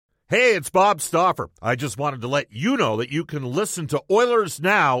Hey, it's Bob Stauffer. I just wanted to let you know that you can listen to Oilers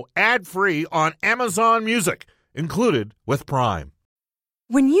Now ad-free on Amazon Music, included with Prime.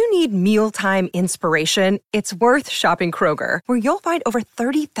 When you need mealtime inspiration, it's worth shopping Kroger, where you'll find over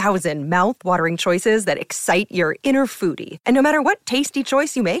 30,000 mouth-watering choices that excite your inner foodie. And no matter what tasty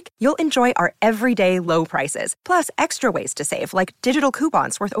choice you make, you'll enjoy our everyday low prices, plus extra ways to save, like digital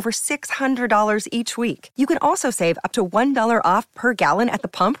coupons worth over $600 each week. You can also save up to $1 off per gallon at the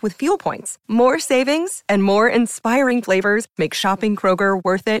pump with fuel points. More savings and more inspiring flavors make shopping Kroger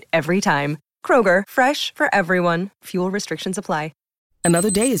worth it every time. Kroger, fresh for everyone. Fuel restrictions apply.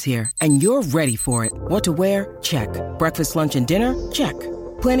 Another day is here, and you're ready for it. What to wear? Check. Breakfast, lunch, and dinner? Check.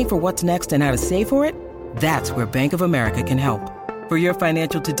 Planning for what's next and how to save for it? That's where Bank of America can help. For your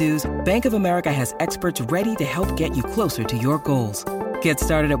financial to-dos, Bank of America has experts ready to help get you closer to your goals. Get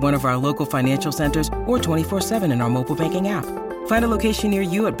started at one of our local financial centers or 24/7 in our mobile banking app. Find a location near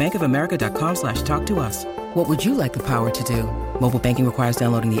you at bankofamerica.com/talktous. What would you like the power to do? Mobile banking requires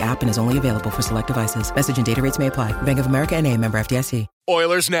downloading the app and is only available for select devices. Message and data rates may apply. Bank of America N.A., member FDIC.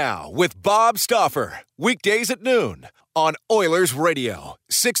 Oilers Now with Bob Stauffer. Weekdays at noon on Oilers Radio,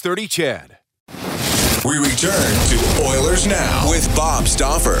 630 CHED. We return to Oilers Now with Bob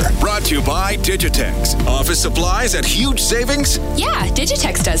Stauffer. Brought to you by Digitex. Office supplies at huge savings? Yeah,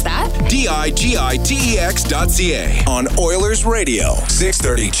 Digitex does that. digitex.ca on Oilers Radio,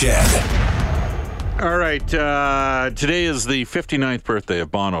 630 CHED. All right, today is the 59th birthday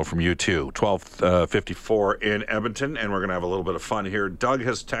of Bono from U2, 12:54 in Edmonton, and we're going to have a little bit of fun here. Doug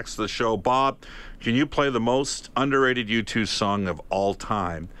has texted the show. Bob, can you play the most underrated U2 song of all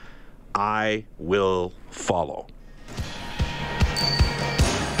time, I Will Follow?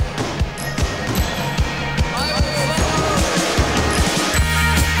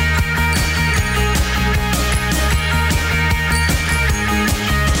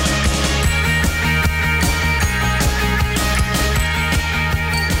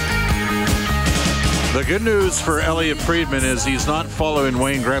 The good news for Elliot Friedman is he's not following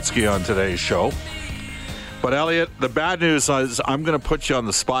Wayne Gretzky on today's show. But Elliot, the bad news is I'm going to put you on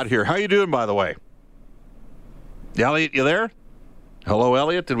the spot here. How you doing, by the way? Elliot, you there? Hello,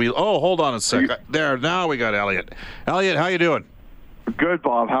 Elliot. Did we? Oh, hold on a second. There, now we got Elliot. Elliot, how you doing? Good,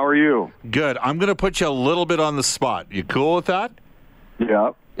 Bob. How are you? Good. I'm going to put you a little bit on the spot. You cool with that?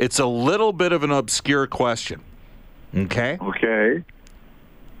 Yeah. It's a little bit of an obscure question. Okay? Okay.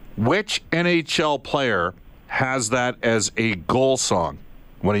 Which NHL player has that as a goal song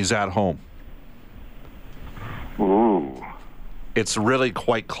when he's at home? Ooh. It's really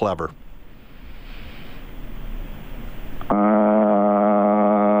quite clever.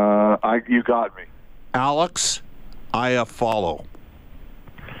 You got me. Alex Iafallo.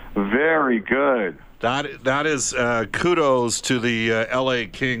 Very good. That is kudos to the LA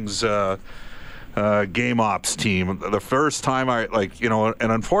Kings game ops team. The first time and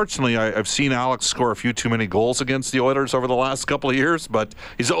unfortunately I've seen Alex score a few too many goals against the Oilers over the last couple of years, but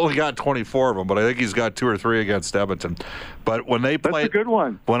he's only got 24 of them, but I think he's got 2 or 3 against Edmonton. But when they play, that's a good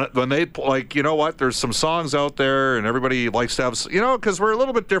one. When they there's some songs out there and everybody likes to have, because we're a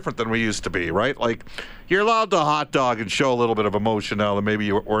little bit different than we used to be, right? Like, you're allowed to hot dog and show a little bit of emotion now that maybe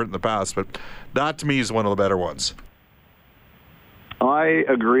you weren't in the past, but that to me is one of the better ones. I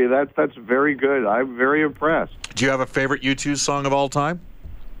agree. That's very good. I'm very impressed. Do you have a favorite U2 song of all time?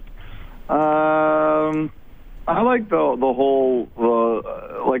 I like the whole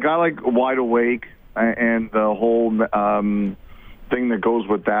I like Wide Awake and the whole thing that goes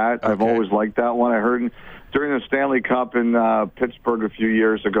with that. Okay. I've always liked that one. I heard during the Stanley Cup in Pittsburgh a few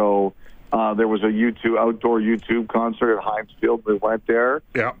years ago. There was a outdoor YouTube concert at Heinz Field. We went there.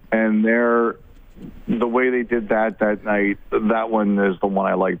 Yeah, and the way they did that night, that one is the one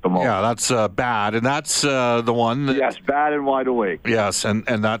I like the most. Yeah, that's Bad, and that's the one. Yes, Bad and Wide Awake. Yes, and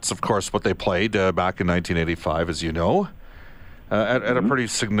that's, of course, what they played back in 1985, as you know, at a pretty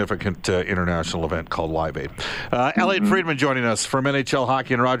significant international event called Live Aid. Elliot Friedman joining us from NHL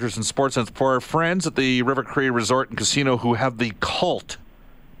Hockey and Rogers and Sportsnet for our friends at the River Cree Resort and Casino who have the Cult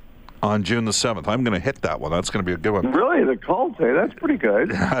on June the 7th. I'm going to hit that one. That's going to be a good one. Really? The Cult, eh? That's pretty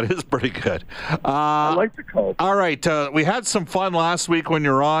good. That is pretty good. I like the Cult. All right. We had some fun last week when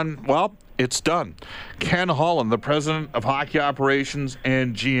you're on. Well, it's done. Ken Holland, the president of hockey operations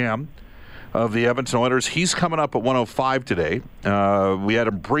and GM of the Edmonton Oilers, he's coming up at 1:05 today. We had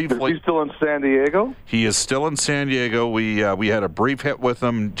a brief... Is he still in San Diego? He is still in San Diego. We had a brief hit with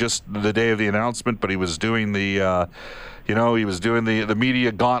him just the day of the announcement, but he was doing the... he was doing the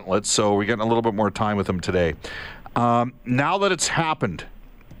media gauntlet, so we're getting a little bit more time with him today. Now that it's happened,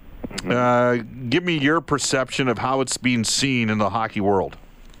 give me your perception of how it's being seen in the hockey world.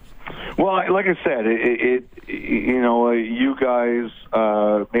 Well, like I said, you guys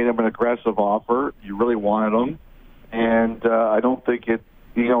made him an aggressive offer. You really wanted him, and I don't think it.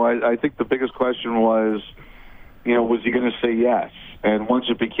 I think the biggest question was, was he going to say yes? And once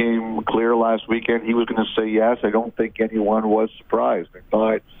it became clear last weekend he was going to say yes, I don't think anyone was surprised. I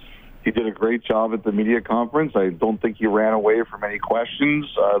thought he did a great job at the media conference. I don't think he ran away from any questions,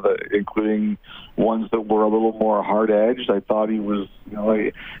 including ones that were a little more hard-edged. I thought he was,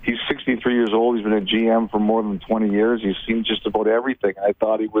 he's 63 years old. He's been a GM for more than 20 years. He's seen just about everything. I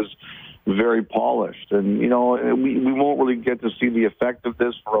thought he was very polished. And, we won't really get to see the effect of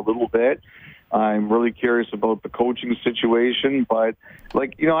this for a little bit. I'm really curious about the coaching situation. But,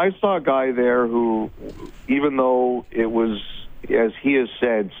 I saw a guy there who, even though it was, as he has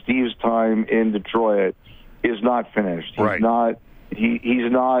said, Steve's time in Detroit is not finished. He's not.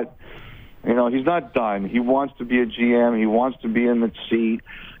 He's not. He's not done. He wants to be a GM. He wants to be in the seat.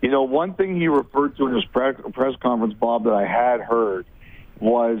 One thing he referred to in his press conference, Bob, that I had heard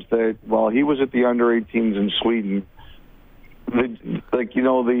was that while he was at the under-18s in Sweden,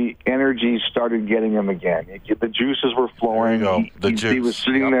 the energy started getting him again. The juices were flowing. He was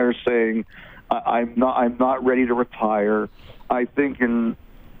sitting there saying, "I'm not ready to retire." I think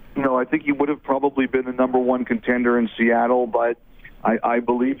I think he would have probably been the number one contender in Seattle, but I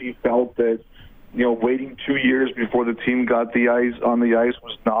believe he felt that, waiting 2 years before the team got on the ice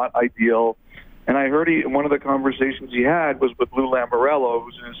was not ideal. And I heard one of the conversations he had was with Lou Lamoriello,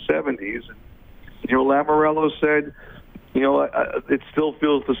 who's in his 70s. And, Lamoriello said, it still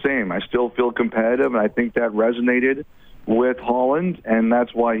feels the same. I still feel competitive, and I think that resonated with Holland, and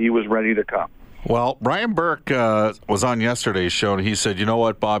that's why he was ready to come. Well, Brian Burke was on yesterday's show, and he said, "You know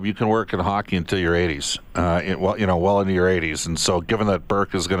what, Bob? You can work in hockey until your 80s. Well into your 80s." And so, given that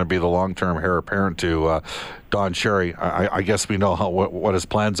Burke is going to be the long-term heir apparent to Don Cherry, I guess we know what his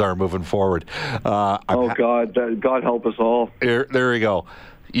plans are moving forward. God help us all. There you go.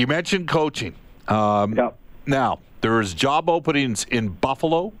 You mentioned coaching. Yep. Now, there's job openings in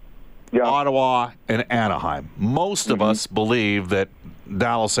Buffalo, Ottawa, and Anaheim. Most of us believe that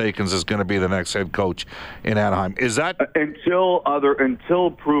Dallas Eakins is going to be the next head coach in Anaheim. Is that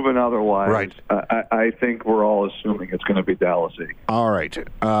until proven otherwise? Right. I think we're all assuming it's going to be Dallas Eakins. All right.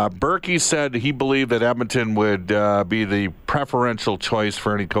 Berkey said he believed that Edmonton would be the preferential choice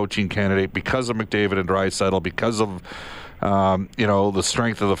for any coaching candidate because of McDavid and Draisaitl, because of the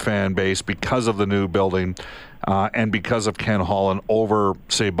strength of the fan base, because of the new building, and because of Ken Holland over,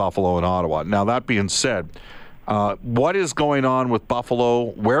 say, Buffalo and Ottawa. Now, that being said, what is going on with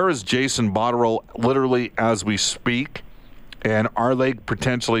Buffalo? Where is Jason Botterill literally as we speak? And are they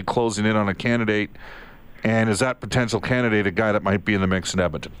potentially closing in on a candidate? And is that potential candidate a guy that might be in the mix in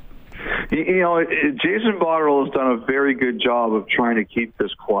Edmonton? Jason Botterill has done a very good job of trying to keep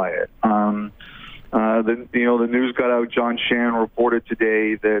this quiet. The news got out. John Shan reported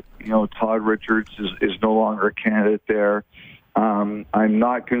today that Todd Richards is no longer a candidate there. I'm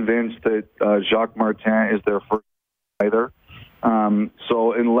not convinced that Jacques Martin is their first either.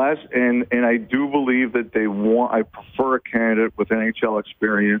 So unless and I do believe that I prefer a candidate with NHL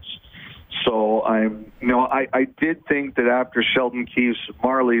experience. So I did think that after Sheldon Keefe's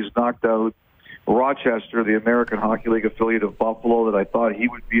Marlies knocked out Rochester, the American Hockey League affiliate of Buffalo, that I thought he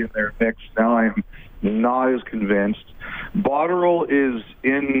would be in their mix. Now I'm not as convinced. Botterill is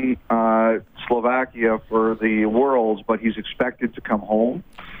in Slovakia for the Worlds, but he's expected to come home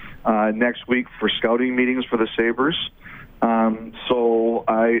next week for scouting meetings for the Sabres. So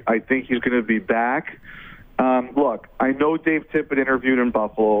I think he's going to be back. Look, I know Dave Tippett interviewed in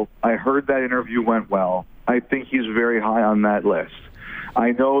Buffalo. I heard that interview went well. I think he's very high on that list.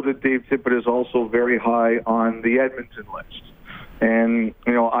 I know that Dave Tippett is also very high on the Edmonton list. And,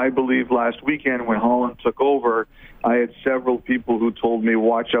 I believe last weekend when Holland took over, I had several people who told me,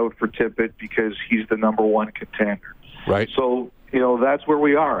 watch out for Tippett because he's the number one contender. Right. So, that's where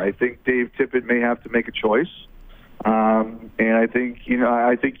we are. I think Dave Tippett may have to make a choice. And I think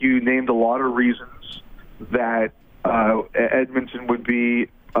you named a lot of reasons that Edmonton would be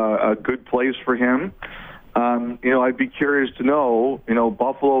a good place for him. I'd be curious to know,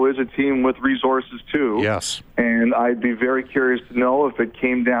 Buffalo is a team with resources too. Yes. And I'd be very curious to know if it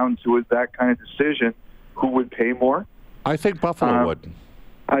came down to that kind of decision, who would pay more. I think Buffalo would.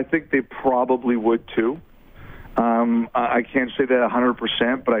 I think they probably would too. I can't say that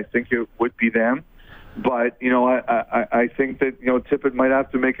 100%, but I think it would be them. But, I think that, Tippett might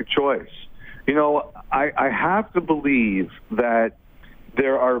have to make a choice. I have to believe that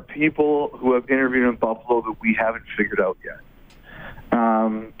there are people who have interviewed in Buffalo that we haven't figured out yet.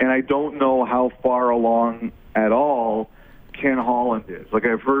 And I don't know how far along at all Ken Holland is. Like,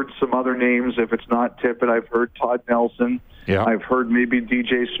 I've heard some other names. If it's not Tippett, I've heard Todd Nelson. Yeah. I've heard maybe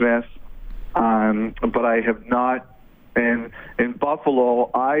DJ Smith. But I have not. And in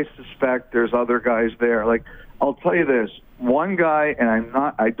Buffalo, I suspect there's other guys there. Like, I'll tell you this. One guy, and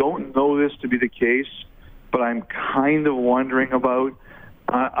I don't know this to be the case, but I'm kind of wondering about,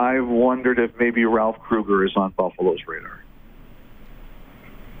 I've wondered if maybe Ralph Krueger is on Buffalo's radar.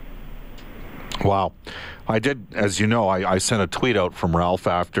 Wow. I did, as you know, I sent a tweet out from Ralph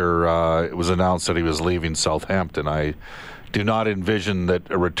after it was announced that he was leaving Southampton. I do not envision that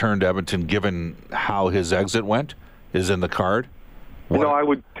a return to Edmonton, given how his exit went, is in the card. I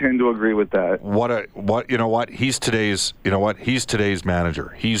would tend to agree with that. He's today's manager.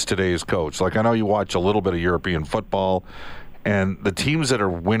 He's today's coach. Like, I know you watch a little bit of European football, and the teams that are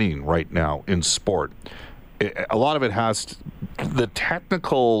winning right now in sport, a lot of it has the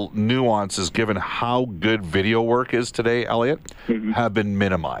technical nuances, given how good video work is today, Elliot, have been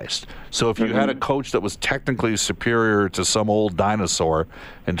minimized. So if you had a coach that was technically superior to some old dinosaur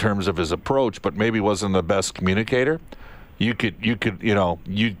in terms of his approach, but maybe wasn't the best communicator, you could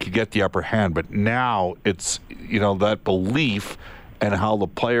get the upper hand. But now it's, that belief and how the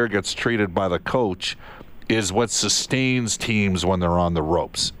player gets treated by the coach is what sustains teams when they're on the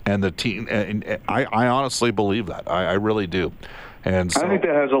ropes. And the team, and I honestly believe that. I really do. And so, I think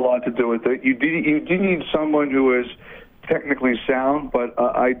that has a lot to do with it. You do need someone who is technically sound, but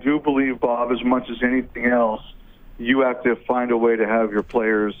I do believe, Bob, as much as anything else, you have to find a way to have your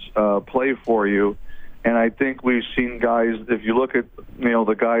players play for you. And I think we've seen guys, if you look at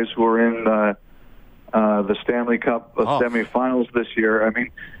the guys who are in the Stanley Cup semifinals this year, I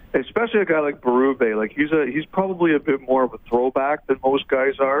mean, especially a guy like Berube, like he's probably a bit more of a throwback than most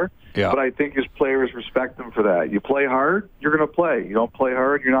guys are. Yeah. But I think his players respect him for that. You play hard, you're going to play. You don't play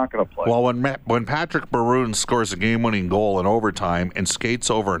hard, you're not going to play. Well, when Patrick Maroon scores a game-winning goal in overtime and skates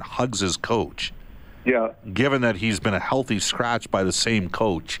over and hugs his coach, given that he's been a healthy scratch by the same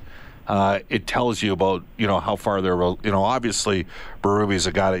coach, it tells you about how far they're. Obviously, Berube's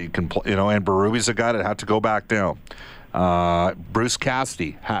a guy that you can play. And Berube's a guy that had to go back down. Bruce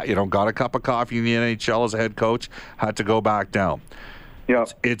Cassidy, got a cup of coffee in the NHL as a head coach, had to go back down. Yeah,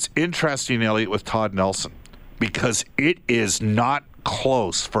 it's interesting, Elliot, with Todd Nelson, because it is not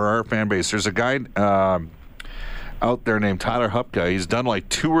close for our fan base. There's a guy out there named Tyler Hupka. He's done like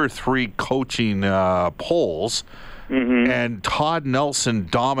 2 or 3 coaching polls, and Todd Nelson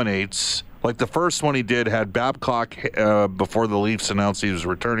dominates. Like, the first one he did had Babcock, before the Leafs announced he was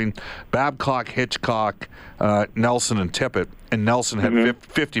returning, Babcock, Hitchcock, Nelson, and Tippett, and Nelson had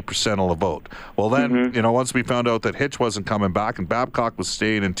 50% of the vote. Well, then, once we found out that Hitch wasn't coming back and Babcock was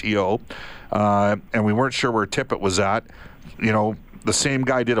staying in TO, and we weren't sure where Tippett was at, the same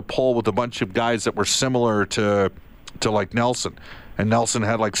guy did a poll with a bunch of guys that were similar to like Nelson, and Nelson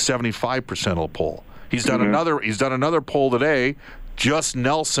had like 75% of the poll. He's done another poll today, just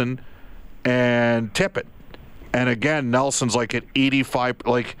Nelson and Tippett, and again Nelson's like at 85.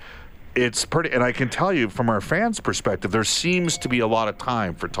 Like, it's pretty, and I can tell you from our fans' perspective, there seems to be a lot of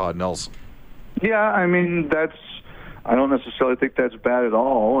time for Todd Nelson. Yeah, I mean, I don't necessarily think that's bad at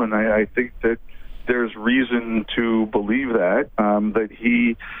all, and I think that there's reason to believe that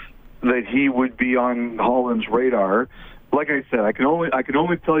that he would be on Holland's radar. Like I said, I can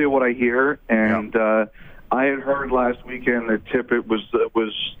only tell you what I hear, and I had heard last weekend that Tippett was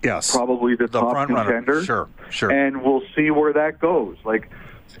probably the top front contender. Runner. Sure. And we'll see where that goes. Like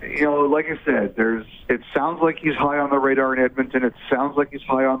I said, it sounds like he's high on the radar in Edmonton. It sounds like he's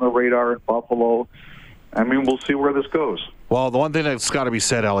high on the radar in Buffalo. I mean, we'll see where this goes. Well, the one thing that's got to be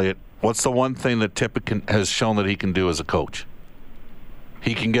said, Elliot, what's the one thing that Tippett has shown that he can do as a coach?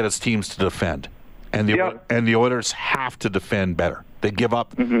 He can get his teams to defend. And the Oilers have to defend better. They give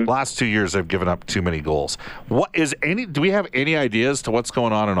up. Last 2 years, they've given up too many goals. Do we have any idea as to what's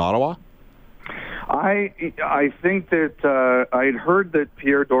going on in Ottawa? I think that I had heard that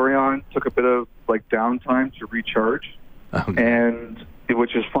Pierre Dorion took a bit of downtime to recharge, and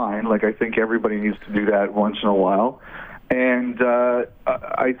which is fine. Like, I think everybody needs to do that once in a while. And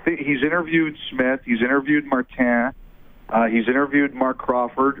I think he's interviewed Smith. He's interviewed Martin. He's interviewed Mark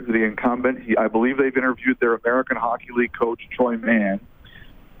Crawford, the incumbent. I believe they've interviewed their American Hockey League coach, Troy Mann.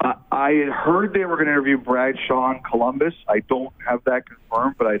 I had heard they were going to interview Brad Shaw in Columbus. I don't have that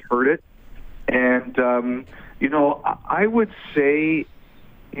confirmed, but I'd heard it. And, I would say,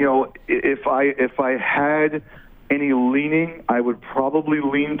 if I had any leaning, I would probably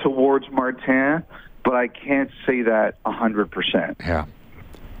lean towards Martin, but I can't say that 100%. Yeah.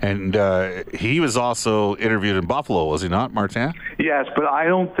 And he was also interviewed in Buffalo, was he not, Martin? Yes, but I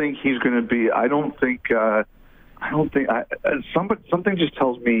don't think he's going to be. I don't think I don't think something just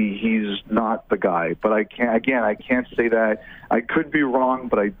tells me he's not the guy. But I can't say that. I could be wrong,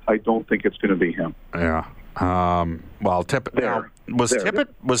 but I don't think it's going to be him. Yeah. Well, Tippett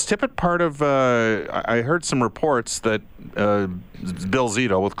was Tippett part of? I heard some reports that Bill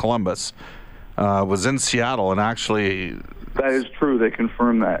Zito with Columbus was in Seattle and actually. That is true. They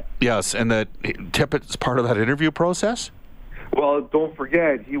confirmed that. Yes, and that Tippett's part of that interview process. Well, don't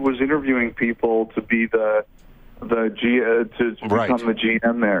forget he was interviewing people to be to become the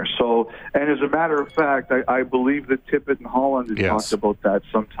GM there. So, and as a matter of fact, I believe that Tippett and Holland had talked about that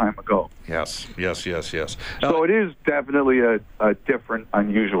some time ago. Yes. So it is definitely a different,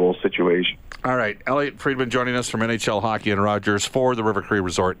 unusual situation. All right, Elliot Friedman joining us from NHL Hockey and Rogers for the River Cree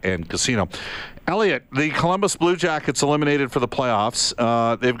Resort and Casino. Elliot, the Columbus Blue Jackets eliminated for the playoffs.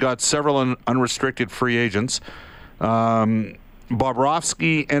 They've got several unrestricted free agents. Bobrovsky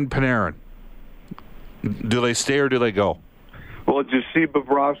and Panarin. Do they stay or do they go? Well, did you see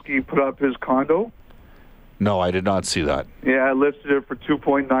Bobrovsky put up his condo? No, I did not see that. Yeah, I listed it for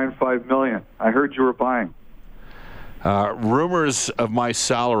 $2.95 million. I heard you were buying. Rumors of my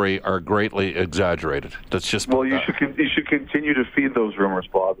salary are greatly exaggerated. That's just you should continue to feed those rumors,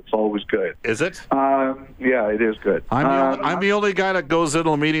 Bob. It's always good. Is it? Yeah, it is good. I'm the only guy that goes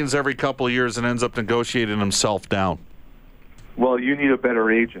into meetings every couple of years and ends up negotiating himself down. Well, you need a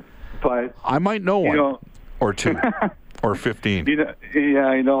better agent, but I might know one or two or 15. Yeah,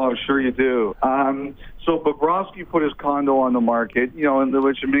 I know. I'm sure you do. So Bobrovsky put his condo on the market,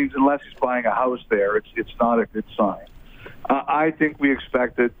 which means unless he's buying a house there, it's not a good sign. I think we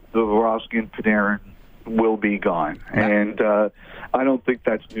expect that Bobrovsky and Panarin will be gone, and I don't think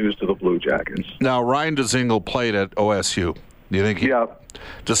that's news to the Blue Jackets. Now, Ryan Dzingel played at OSU. Do you think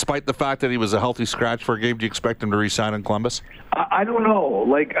despite the fact that he was a healthy scratch for a game, do you expect him to re-sign in Columbus? I don't know.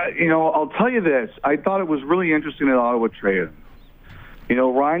 I'll tell you this. I thought it was really interesting that Ottawa traded him.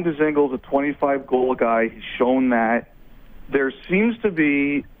 Ryan Dzingel's a 25-goal guy. He's shown that. There seems to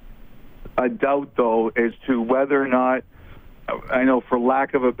be a doubt, though, as to whether or not, for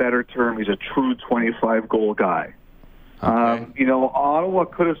lack of a better term, he's a true 25-goal guy. Okay. Ottawa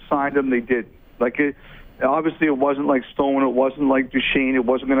could have signed him. They didn't. Obviously, it wasn't like Stone. It wasn't like Duchesne. It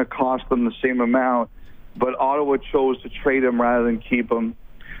wasn't going to cost them the same amount. But Ottawa chose to trade him rather than keep him.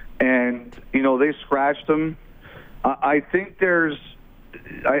 And, they scratched him. I think that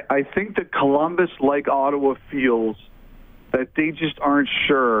Columbus, like Ottawa, feels that they just aren't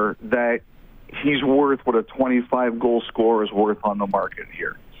sure that he's worth what a 25-goal scorer is worth on the market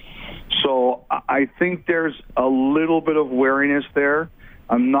here. So I think there's a little bit of wariness there.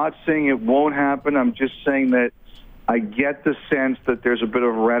 I'm not saying it won't happen. I'm just saying that I get the sense that there's a bit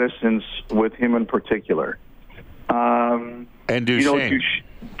of reticence with him in particular. And Duchesne.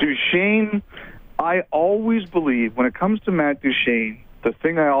 Duchesne, I always believe, when it comes to Matt Duchesne, the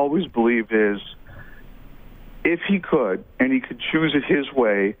thing I always believed is if he could, and he could choose it his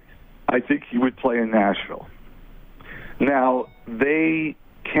way, I think he would play in Nashville. Now, they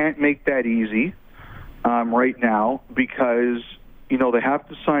can't make that easy right now because they have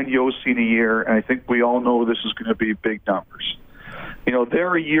to sign Yossi in a year, and I think we all know this is going to be big numbers.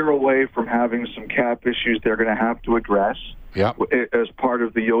 They're a year away from having some cap issues they're going to have to address as part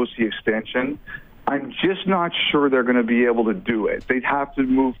of the Yossi extension. I'm just not sure they're going to be able to do it. They'd have to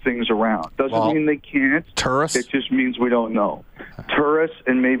move things around. Doesn't mean they can't. Turris? It just means we don't know. Turris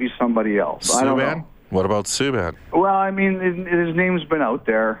and maybe somebody else. Subban? I don't know. What about Subban? Well, his name's been out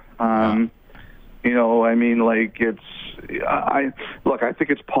there. I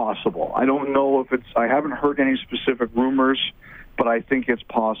think it's possible. I don't know if I haven't heard any specific rumors, but I think it's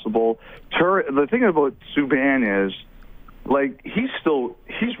possible. The thing about Subban is,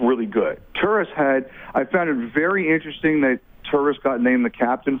 he's really good. I found it very interesting that Turris got named the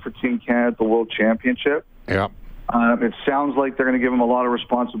captain for Team Canada at the World Championship. Yeah. It sounds like they're going to give him a lot of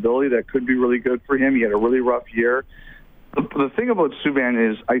responsibility. That could be really good for him. He had a really rough year. The thing about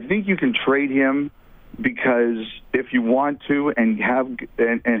Subban is I think you can trade him because if you want to and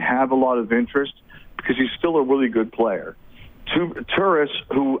have a lot of interest, because he's still a really good player. Turris,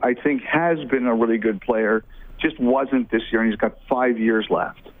 who I think has been a really good player, just wasn't this year, and he's got 5 years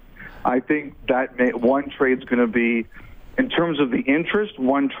left. I think that one trade's going to be, in terms of the interest,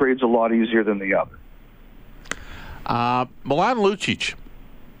 one trade's a lot easier than the other. Milan Lucic.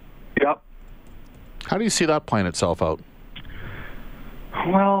 Yep. How do you see that playing itself out?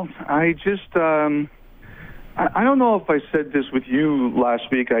 Well, I just I don't know if I said this with you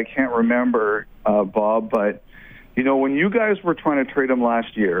last week. I can't remember, Bob, but when you guys were trying to trade him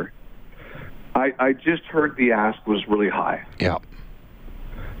last year, I just heard the ask was really high. Yeah.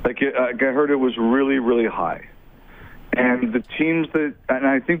 I heard it was really, really high. And the teams and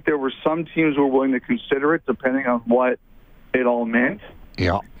I think there were some teams who were willing to consider it, depending on what it all meant.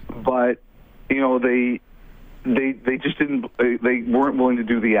 Yeah. But they just didn't. They weren't willing to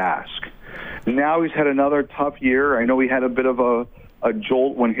do the ask. Now he's had another tough year. I know he had a bit of a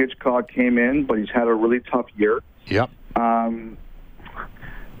jolt when Hitchcock came in, but he's had a really tough year. Yep. I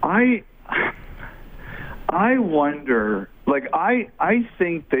wonder. Like I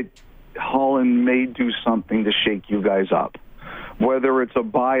think that Holland may do something to shake you guys up, whether it's a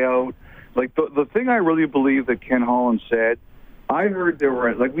buyout. Like the thing I really believe that Ken Holland said. I heard there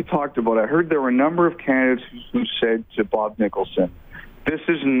were, like we talked about, I heard there were a number of candidates who said to Bob Nicholson, this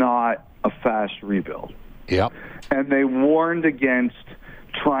is not a fast rebuild. Yep. And they warned against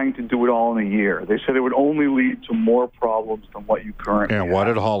trying to do it all in a year. They said it would only lead to more problems than what you currently have. And what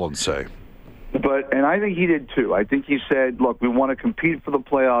did Holland say? And I think he did too. I think he said, look, we want to compete for the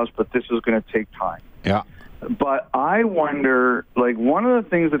playoffs, but this is going to take time. Yeah. But I wonder, like, one of the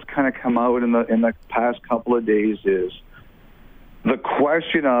things that's kind of come out in the past couple of days is the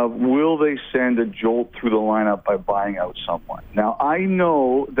question of, will they send a jolt through the lineup by buying out someone? Now, I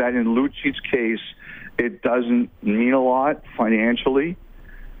know that in Lucic's case, it doesn't mean a lot financially,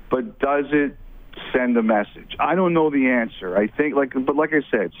 but does it send a message? I don't know the answer. I think, but like I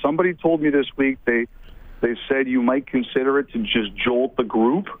said, somebody told me this week they said you might consider it to just jolt the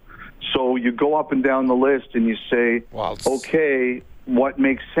group. So you go up and down the list and you say, okay, what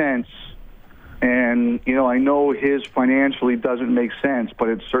makes sense? And, I know his financially doesn't make sense, but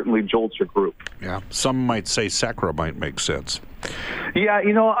it certainly jolts your group. Yeah. Some might say Sekera might make sense. Yeah,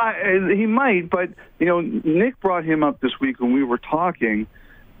 he might, but, Nick brought him up this week when we were talking,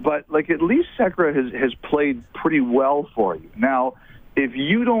 but, at least Sekera has played pretty well for you. Now, if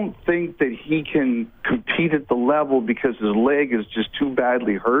you don't think that he can compete at the level because his leg is just too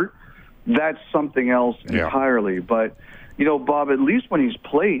badly hurt, that's something else entirely. But, Bob, at least when he's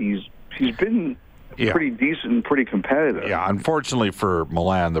played, he's been pretty decent and pretty competitive. Yeah, unfortunately for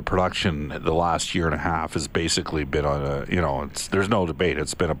Milan, the production the last year and a half has basically been on there's no debate.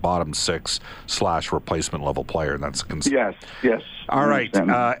 It's been a bottom 6 / replacement level player, and that's a concern. Yes. All right,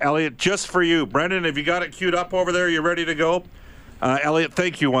 Elliot, just for you. Brendan, have you got it queued up over there? You ready to go? Elliot,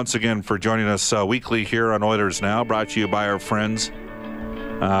 thank you once again for joining us weekly here on Oilers Now, brought to you by our friends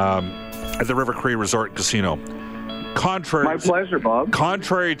at the River Cree Resort Casino. My pleasure, Bob.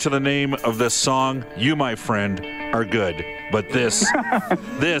 Contrary to the name of this song, you, my friend, are good. But this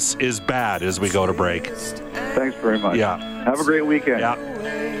is bad as we go to break. Thanks very much. Yeah. Have a great weekend. Yeah.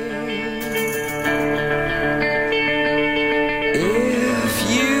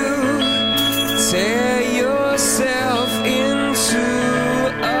 If you tear yourself into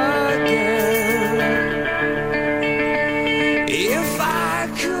again, if I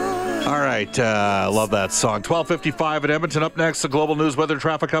could. All right, love that song. 12:55 at Edmonton. Up next, the Global News Weather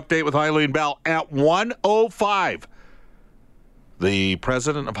Traffic Update with Eileen Bell at 1:05. The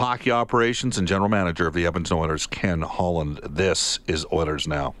president of hockey operations and general manager of the Edmonton Oilers, Ken Holland. This is Oilers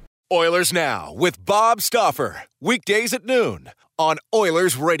Now. Oilers Now with Bob Stauffer. Weekdays at noon on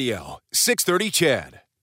Oilers Radio, 630 CHED.